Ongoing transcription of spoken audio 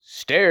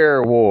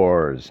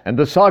Stair-Wars and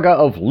the Saga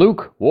of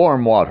Luke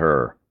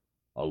Warmwater.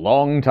 A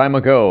long time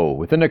ago,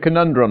 within a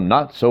conundrum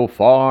not so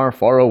far,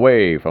 far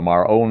away from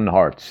our own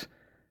hearts,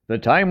 the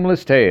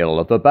timeless tale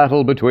of the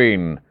battle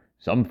between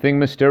something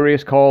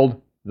mysterious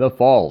called the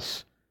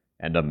False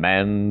and a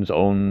man's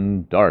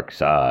own dark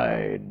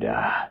side.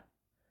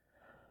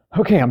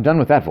 Okay, I'm done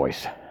with that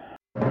voice.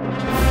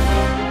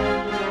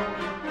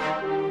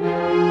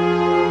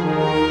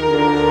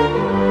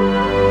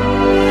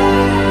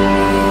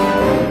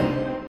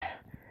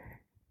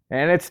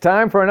 And it's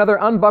time for another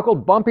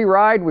unbuckled, bumpy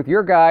ride with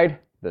your guide,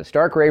 the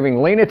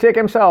stark-raving lunatic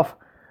himself.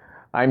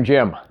 I'm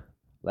Jim.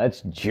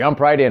 Let's jump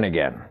right in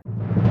again.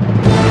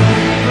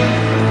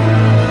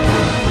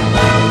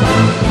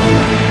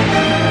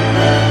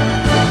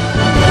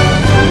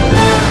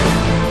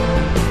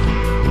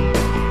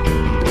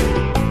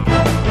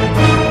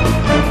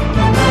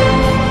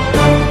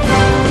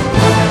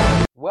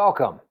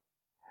 Welcome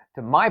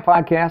to my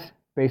podcast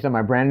based on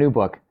my brand new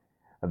book,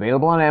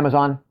 available on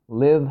Amazon,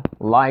 Live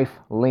Life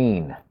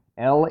Lean,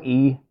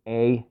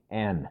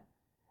 L-E-A-N.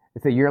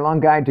 It's a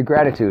year-long guide to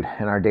gratitude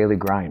and our daily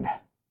grind.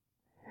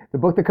 The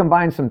book that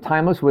combines some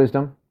timeless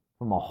wisdom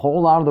from a whole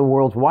lot of the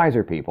world's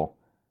wiser people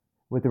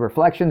with the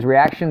reflections,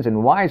 reactions, and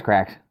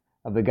wisecracks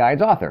of the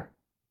guide's author,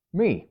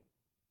 me.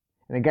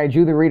 And it guides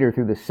you, the reader,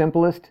 through the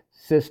simplest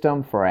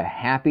system for a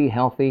happy,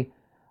 healthy,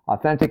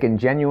 authentic, and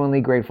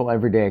genuinely grateful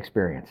everyday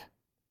experience.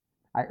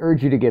 I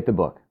urge you to get the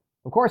book.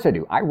 Of course I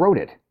do. I wrote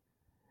it.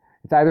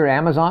 It's either at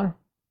Amazon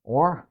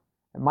or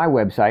at my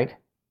website,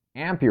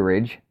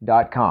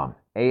 ampurage.com.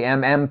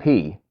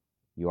 A-M-M-P-U-R-A-G-E.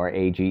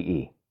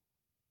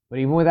 But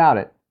even without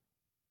it,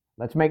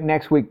 let's make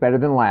next week better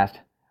than last,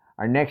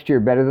 our next year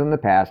better than the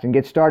past, and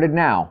get started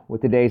now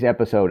with today's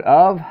episode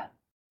of...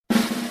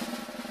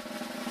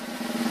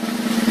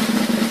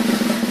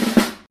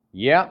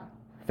 Yep,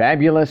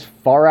 fabulous,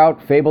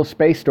 far-out fable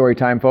space story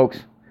time, folks,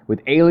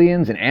 with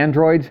aliens and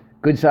androids,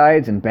 good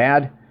sides and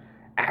bad,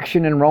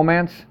 action and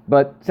romance.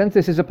 But since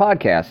this is a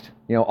podcast,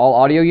 all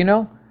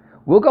audio,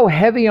 we'll go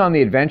heavy on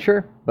the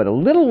adventure, but a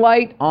little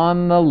light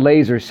on the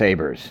laser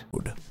sabers.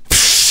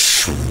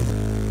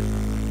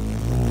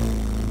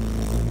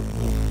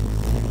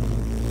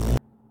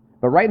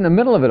 But right in the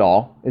middle of it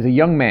all is a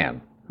young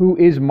man who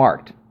is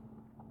marked.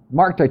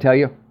 Marked, I tell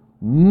you.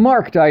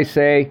 Marked, I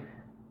say.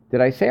 Did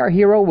I say our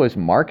hero was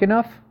marked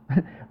enough?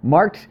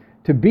 Marked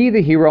to be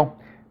the hero,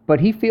 but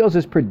he feels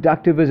as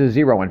productive as a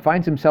zero and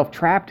finds himself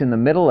trapped in the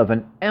middle of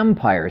an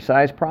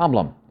empire-sized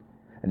problem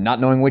and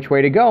not knowing which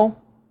way to go,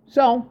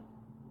 so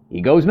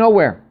he goes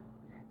nowhere.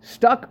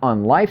 Stuck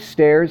on life's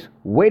stairs,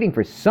 waiting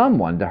for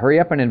someone to hurry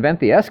up and invent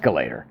the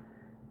escalator,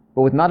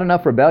 but with not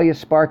enough rebellious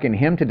spark in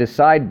him to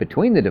decide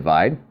between the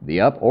divide,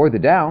 the up or the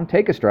down,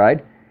 take a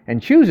stride,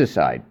 and choose a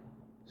side.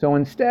 So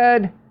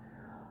instead,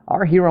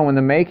 our hero in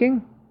the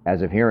making,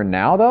 as of here and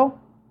now though,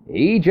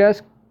 he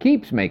just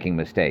keeps making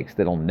mistakes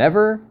that'll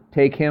never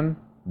take him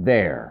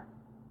there.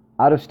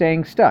 Out of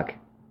staying stuck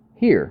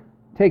here,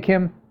 take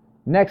him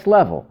next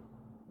level,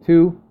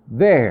 to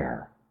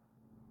there,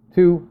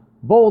 to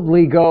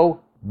boldly go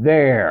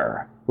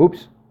there.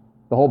 Oops,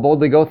 the whole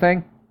boldly go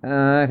thing?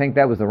 I think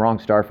that was the wrong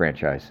Star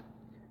franchise.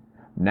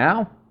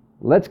 Now,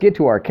 let's get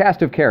to our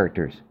cast of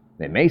characters.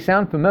 They may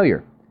sound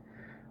familiar,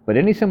 but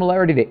any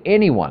similarity to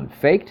anyone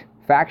faked,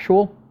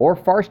 factual, or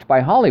farced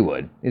by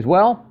Hollywood is,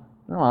 well,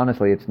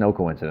 honestly, it's no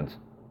coincidence.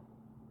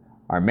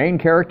 Our main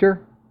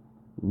character,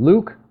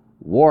 Luke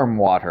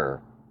Warmwater.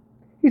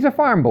 He's a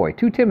farm boy,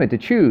 too timid to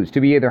choose to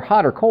be either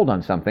hot or cold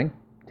on something,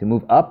 to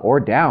move up or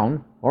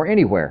down or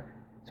anywhere.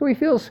 So he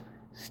feels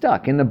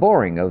stuck in the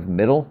boring of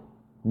middle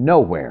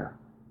nowhere.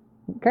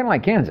 Kind of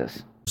like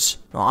Kansas.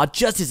 Aw, it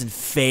just isn't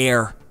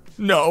fair.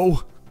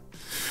 No,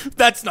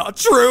 that's not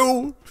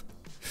true.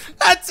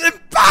 That's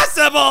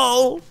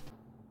impossible!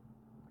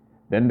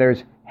 Then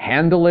there's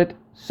Handle It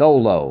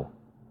Solo,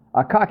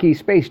 a cocky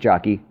space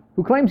jockey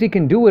who claims he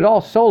can do it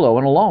all solo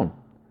and alone.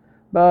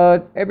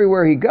 But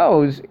everywhere he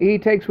goes, he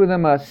takes with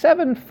him a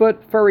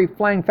 7-foot furry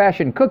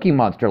flang-fashioned cookie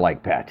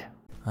monster-like pet.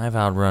 I've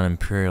outrun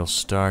Imperial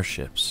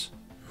starships.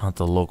 Not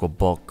the local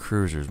bulk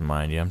cruisers,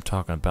 mind you. I'm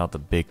talking about the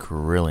big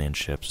Carillion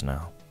ships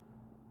now.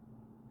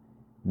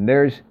 And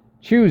there's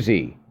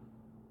Choosey,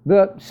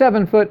 the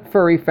 7-foot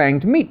furry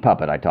fanged meat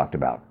puppet I talked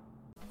about.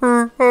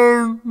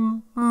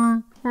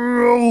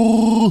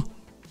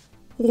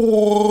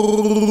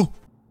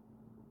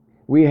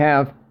 We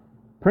have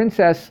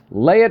Princess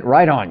Lay It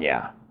Right On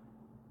Ya,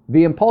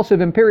 the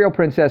impulsive Imperial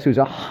princess who's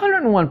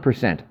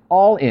 101%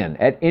 all in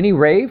at any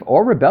rave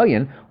or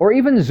rebellion or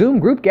even Zoom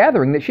group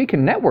gathering that she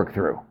can network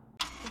through.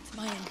 It's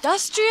my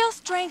industrial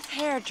strength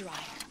hairdryer,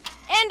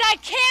 and I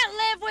can't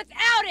live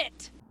without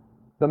it!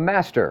 The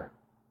Master.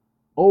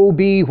 Oh,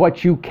 be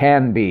what you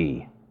can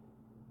be.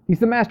 He's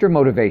the master of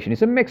motivation.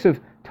 He's a mix of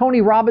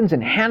Tony Robbins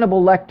and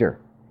Hannibal Lecter.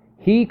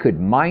 He could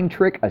mind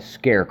trick a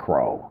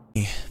scarecrow.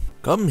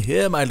 Come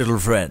here, my little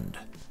friend.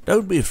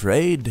 Don't be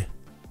afraid.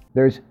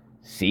 There's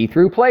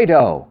See-Through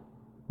Play-Doh,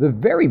 the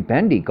very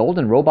bendy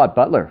golden robot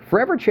butler,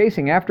 forever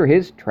chasing after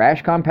his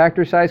trash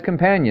compactor-sized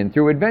companion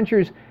through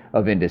adventures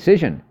of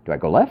indecision. Do I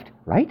go left,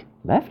 right,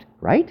 left,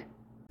 right?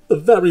 The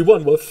very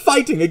one we're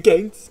fighting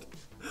against.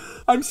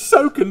 I'm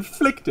so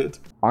conflicted.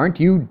 Aren't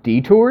you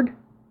detoured?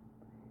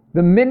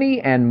 The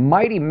mini and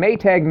mighty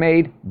Maytag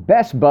made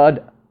best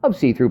bud of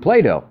see-through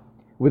Play-Doh,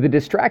 with a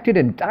distracted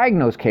and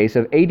diagnosed case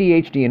of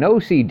ADHD and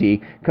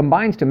OCD,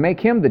 combines to make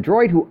him the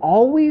droid who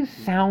always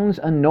sounds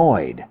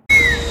annoyed.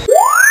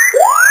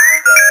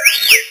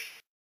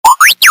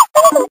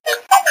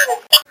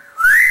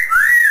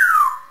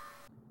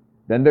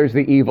 Then there's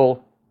the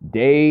evil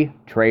Day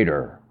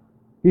Trader.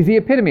 He's the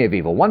epitome of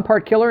evil, one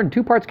part killer and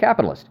two parts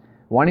capitalist,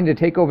 wanting to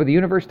take over the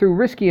universe through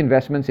risky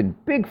investments in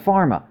big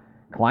pharma,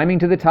 climbing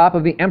to the top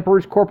of the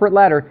Emperor's corporate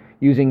ladder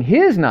using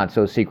his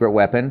not-so-secret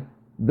weapon,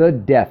 the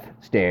Death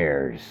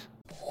Stairs.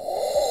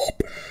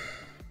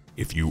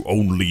 If you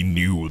only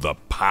knew the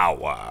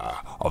power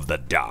of the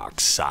dark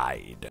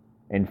side.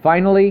 And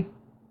finally,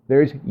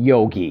 there's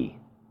Yogi.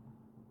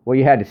 Well,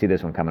 you had to see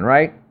this one coming,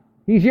 right?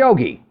 He's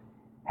Yogi.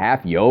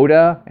 Half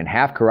Yoda and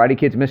half Karate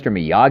Kid's Mr.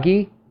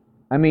 Miyagi.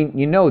 I mean,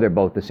 you know they're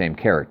both the same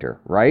character,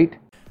 right?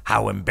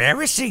 How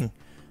embarrassing!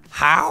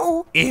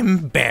 How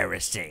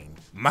embarrassing!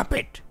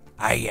 Muppet,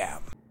 I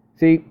am.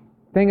 See,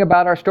 thing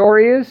about our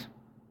story is,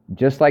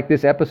 just like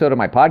this episode of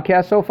my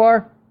podcast so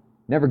far,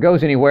 never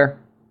goes anywhere.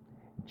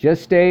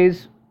 Just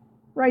stays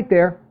right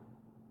there,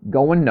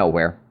 going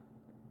nowhere.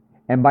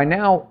 And by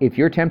now, if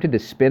you're tempted to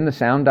spin the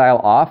sound dial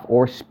off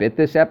or spit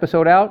this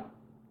episode out,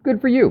 good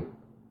for you.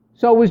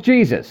 So was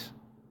Jesus.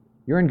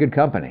 You're in good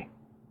company.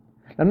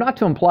 Now, not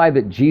to imply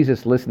that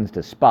Jesus listens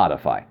to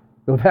Spotify,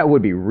 though that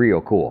would be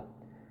real cool.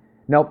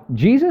 Now,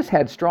 Jesus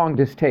had strong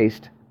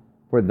distaste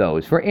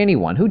for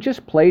anyone who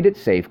just played it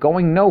safe,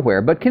 going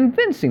nowhere, but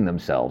convincing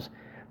themselves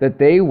that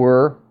they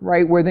were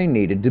right where they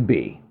needed to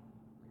be.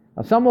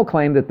 Now, some will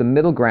claim that the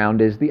middle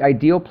ground is the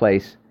ideal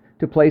place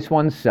to place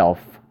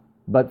oneself,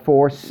 but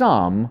for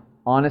some,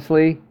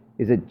 honestly,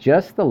 is it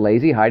just the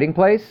lazy hiding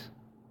place?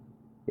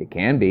 It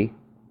can be.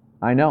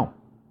 I know.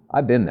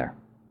 I've been there.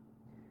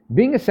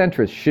 Being a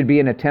centrist should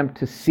be an attempt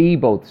to see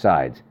both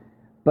sides,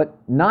 but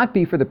not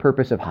be for the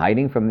purpose of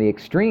hiding from the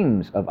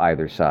extremes of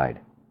either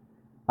side,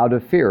 out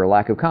of fear or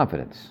lack of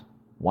confidence,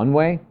 one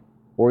way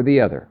or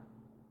the other.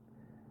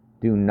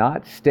 Do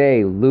not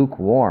stay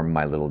lukewarm,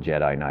 my little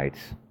Jedi Knights.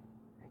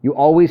 You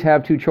always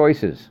have two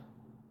choices,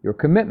 your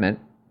commitment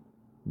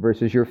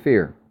versus your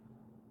fear.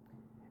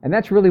 And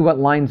that's really what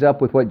lines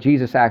up with what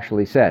Jesus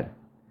actually said.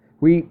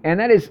 And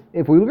that is,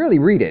 if we really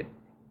read it,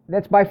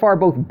 that's by far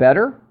both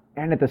better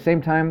and at the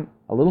same time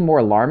a little more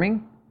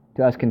alarming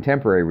to us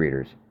contemporary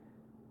readers.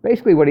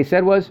 Basically what he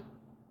said was,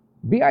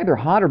 be either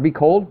hot or be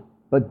cold,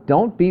 but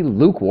don't be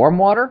lukewarm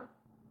water,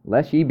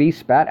 lest ye be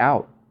spat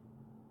out.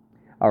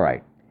 All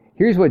right,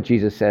 here's what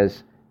Jesus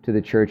says to the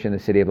church in the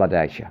city of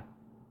Laodicea.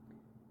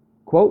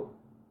 Quote,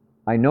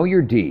 I know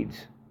your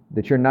deeds,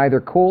 that you're neither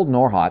cold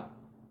nor hot.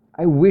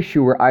 I wish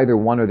you were either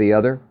one or the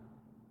other.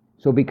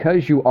 So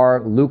because you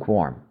are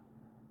lukewarm,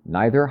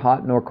 neither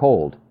hot nor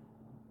cold,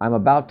 I'm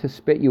about to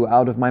spit you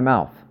out of my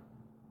mouth.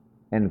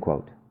 End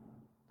quote.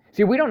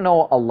 See, we don't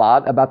know a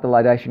lot about the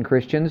Laodicean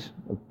Christians.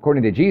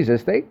 According to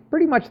Jesus, they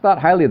pretty much thought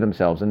highly of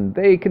themselves, and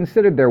they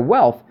considered their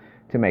wealth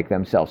to make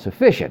them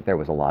self-sufficient. There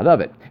was a lot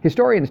of it.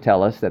 Historians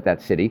tell us that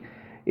that city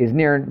is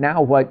near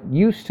now what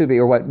used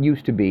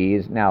to be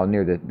is now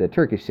near the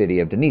Turkish city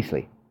of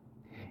Denizli.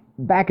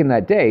 Back in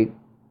that day,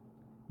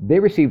 they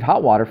received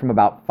hot water from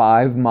about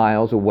 5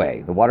 miles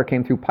away. The water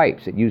came through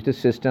pipes. It used a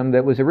system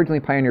that was originally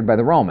pioneered by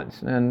the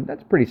Romans, and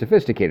that's pretty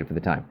sophisticated for the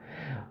time.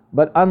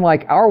 But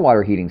unlike our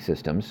water heating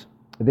systems,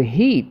 the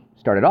heat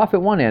started off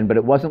at one end, but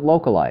it wasn't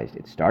localized.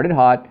 It started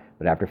hot,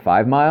 but after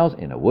 5 miles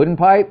in a wooden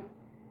pipe,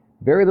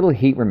 very little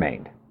heat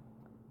remained.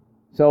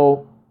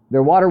 So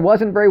their water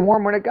wasn't very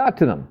warm when it got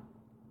to them.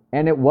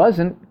 And it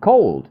wasn't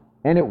cold.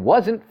 And it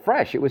wasn't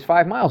fresh. It was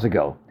 5 miles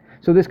ago.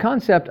 So this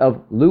concept of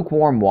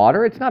lukewarm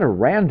water, it's not a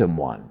random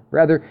one.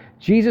 Rather,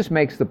 Jesus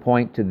makes the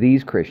point to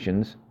these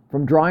Christians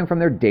from drawing from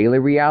their daily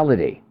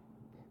reality.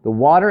 The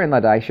water in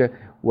Laodicea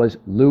was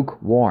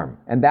lukewarm,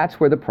 and that's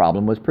where the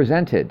problem was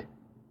presented.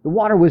 The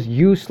water was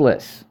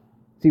useless.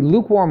 See,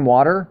 lukewarm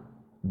water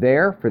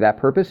there, for that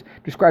purpose,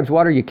 describes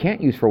water you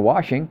can't use for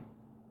washing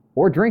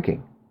or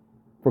drinking,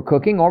 for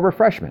cooking or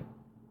refreshment.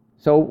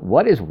 So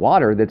what is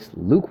water that's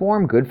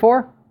lukewarm good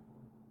for?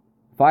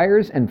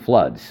 Fires and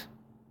floods.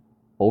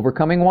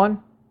 Overcoming one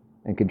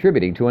and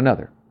contributing to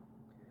another.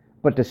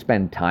 But to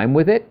spend time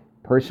with it,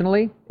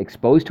 personally,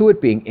 exposed to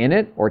it, being in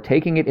it, or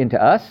taking it into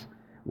us,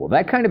 well,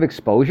 that kind of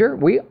exposure,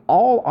 we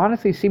all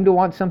honestly seem to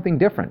want something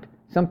different.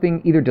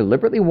 Something either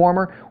deliberately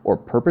warmer or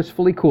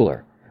purposefully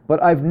cooler.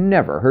 But I've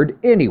never heard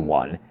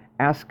anyone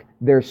ask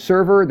their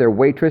server, their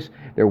waitress,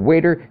 their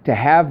waiter to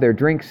have their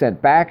drink sent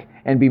back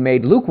and be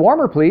made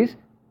lukewarmer, please.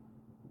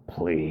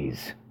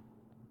 Please.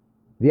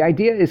 The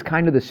idea is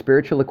kind of the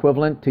spiritual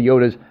equivalent to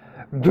Yoda's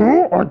do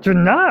or do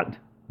not.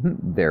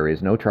 There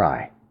is no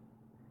try.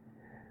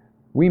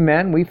 We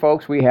men, we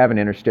folks, we have an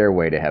inner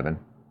stairway to heaven.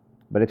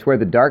 But it's where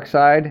the dark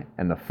side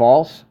and the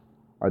false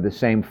are the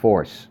same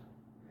force.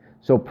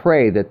 So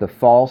pray that the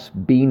false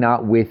be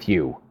not with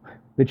you.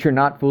 that you're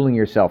not fooling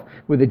yourself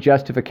with the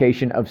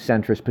justification of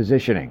centrist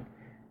positioning.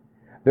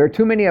 There are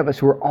too many of us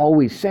who are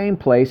always same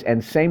place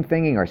and same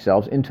thinging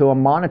ourselves into a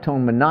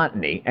monotone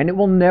monotony, and it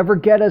will never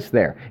get us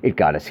there. It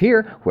got us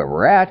here, where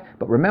we're at,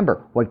 but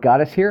remember, what got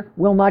us here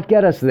will not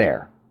get us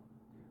there.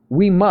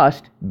 We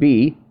must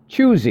be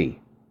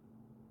choosy.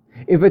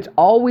 If it's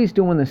always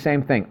doing the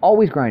same thing,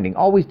 always grinding,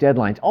 always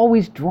deadlines,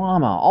 always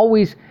drama,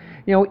 always,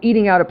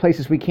 eating out at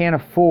places we can't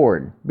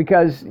afford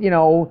because,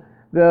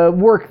 the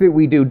work that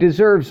we do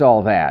deserves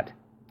all that,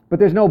 but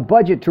there's no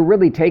budget to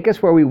really take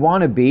us where we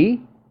want to be,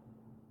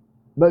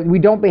 but we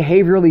don't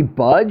behaviorally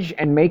budge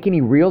and make any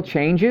real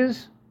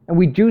changes, and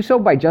we do so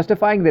by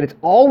justifying that it's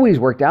always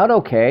worked out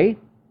okay.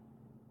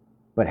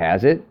 But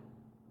has it?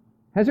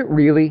 Has it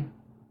really?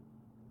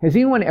 Has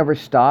anyone ever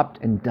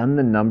stopped and done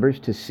the numbers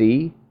to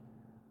see?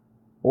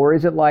 Or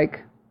is it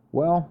like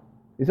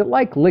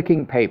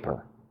licking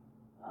paper?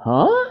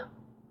 Huh?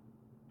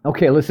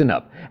 Okay, listen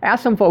up.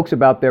 Ask some folks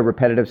about their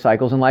repetitive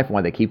cycles in life and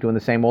why they keep doing the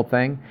same old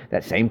thing,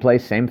 that same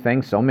place, same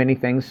thing, so many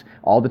things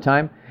all the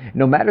time.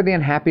 No matter the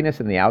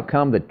unhappiness and the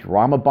outcome, the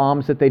drama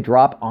bombs that they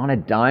drop on a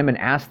dime, and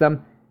ask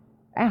them,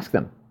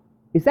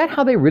 is that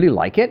how they really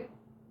like it?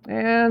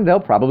 And they'll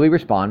probably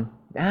respond,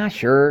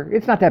 sure,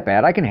 it's not that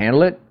bad, I can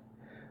handle it.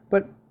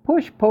 But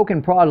push, poke,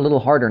 and prod a little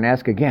harder and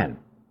ask again.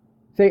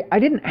 Say, I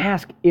didn't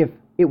ask if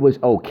it was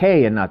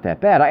okay and not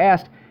that bad. I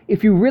asked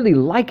if you really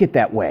like it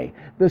that way.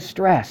 The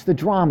stress, the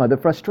drama, the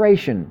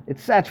frustration,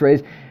 etc.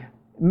 Is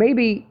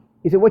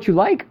it what you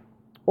like?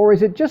 Or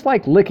is it just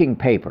like licking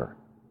paper?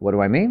 What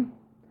do I mean?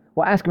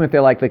 Well, ask them if they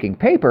like licking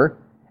paper,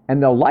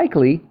 and they'll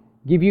likely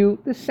give you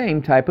the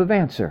same type of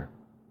answer.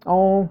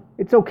 Oh,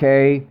 it's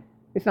okay.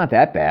 It's not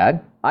that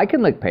bad. I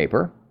can lick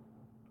paper.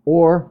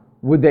 Or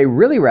would they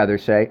really rather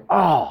say,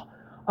 oh,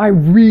 I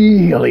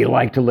really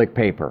like to lick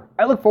paper.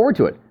 I look forward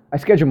to it. I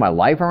schedule my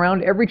life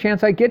around every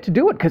chance I get to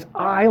do it because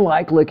I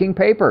like licking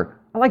paper.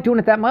 I like doing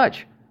it that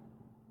much.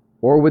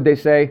 Or would they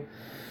say,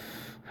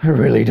 I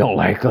really don't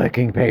like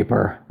licking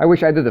paper. I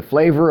wish either the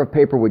flavor of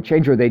paper would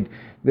change or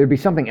there'd be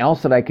something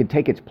else that I could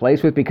take its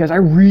place with because I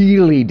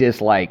really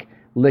dislike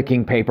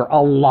licking paper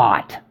a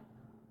lot.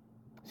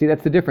 See,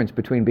 that's the difference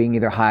between being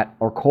either hot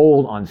or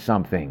cold on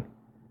something.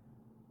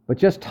 But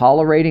just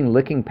tolerating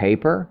licking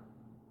paper,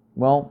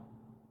 well,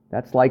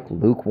 that's like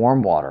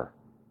lukewarm water.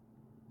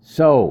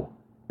 So,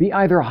 be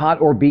either hot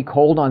or be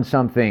cold on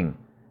something,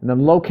 and then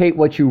locate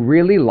what you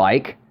really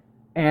like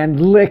and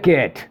lick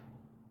it.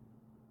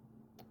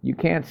 You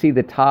can't see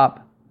the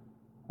top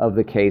of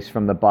the case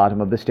from the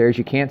bottom of the stairs.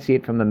 You can't see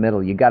it from the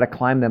middle. You got to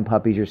climb them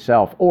puppies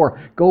yourself, or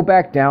go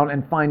back down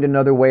and find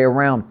another way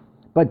around.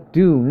 But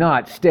do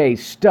not stay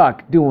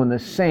stuck doing the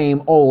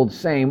same old,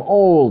 same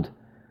old.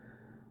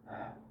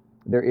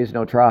 There is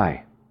no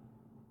try.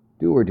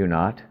 Do or do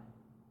not.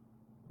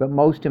 But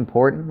most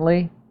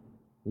importantly,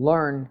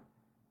 learn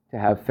to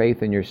have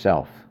faith in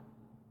yourself.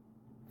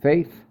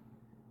 Faith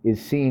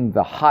is seeing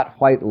the hot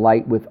white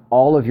light with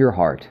all of your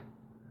heart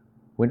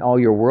when all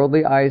your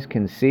worldly eyes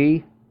can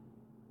see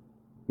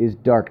is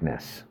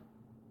darkness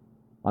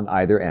on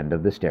either end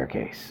of the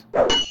staircase.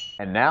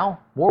 And now,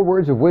 more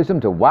words of wisdom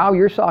to wow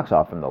your socks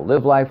off from the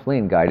Live Life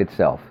Lean Guide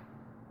itself.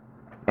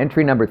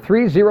 Entry number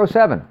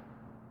 307.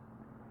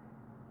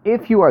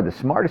 If you are the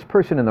smartest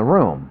person in the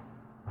room,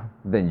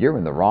 then you're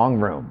in the wrong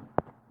room.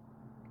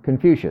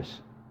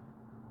 Confucius.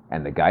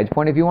 And the guide's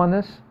point of view on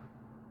this?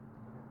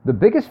 The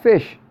biggest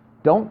fish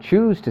don't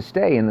choose to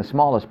stay in the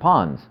smallest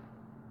ponds.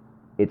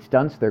 It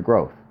stunts their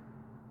growth.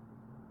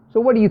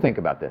 So what do you think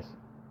about this?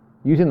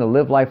 Using the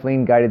Live Life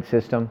Lean guided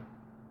system,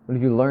 what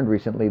have you learned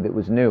recently that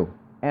was new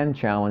and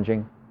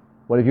challenging?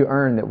 What have you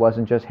earned that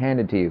wasn't just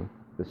handed to you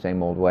the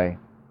same old way?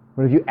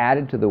 What have you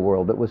added to the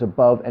world that was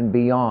above and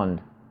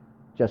beyond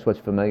just what's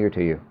familiar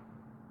to you?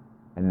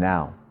 And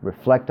now,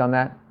 reflect on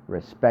that,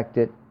 respect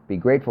it, be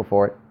grateful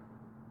for it,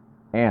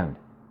 and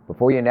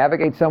before you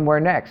navigate somewhere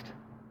next,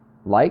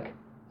 like,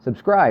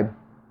 subscribe,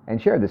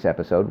 and share this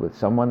episode with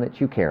someone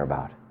that you care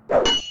about.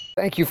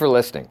 Thank you for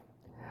listening.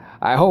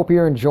 I hope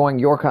you're enjoying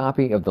your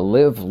copy of the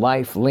Live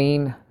Life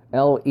Lean,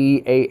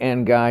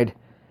 L-E-A-N guide,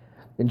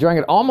 enjoying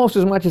it almost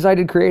as much as I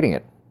did creating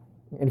it.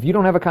 And if you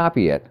don't have a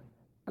copy yet,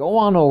 go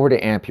on over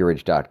to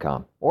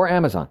amperage.com or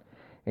Amazon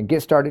and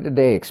get started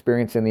today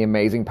experiencing the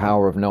amazing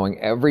power of knowing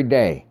every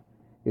day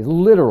is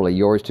literally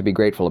yours to be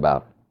grateful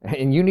about,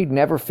 and you need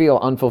never feel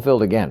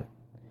unfulfilled again.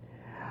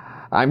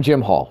 I'm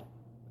Jim Hall,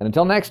 and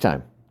until next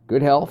time,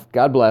 good health,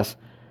 God bless,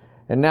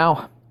 and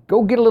now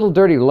go get a little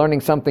dirty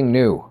learning something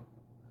new,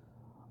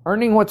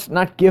 earning what's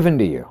not given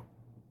to you,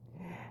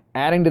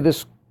 adding to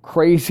this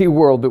crazy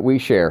world that we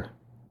share,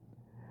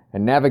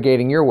 and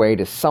navigating your way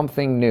to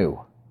something new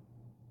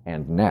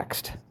and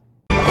next.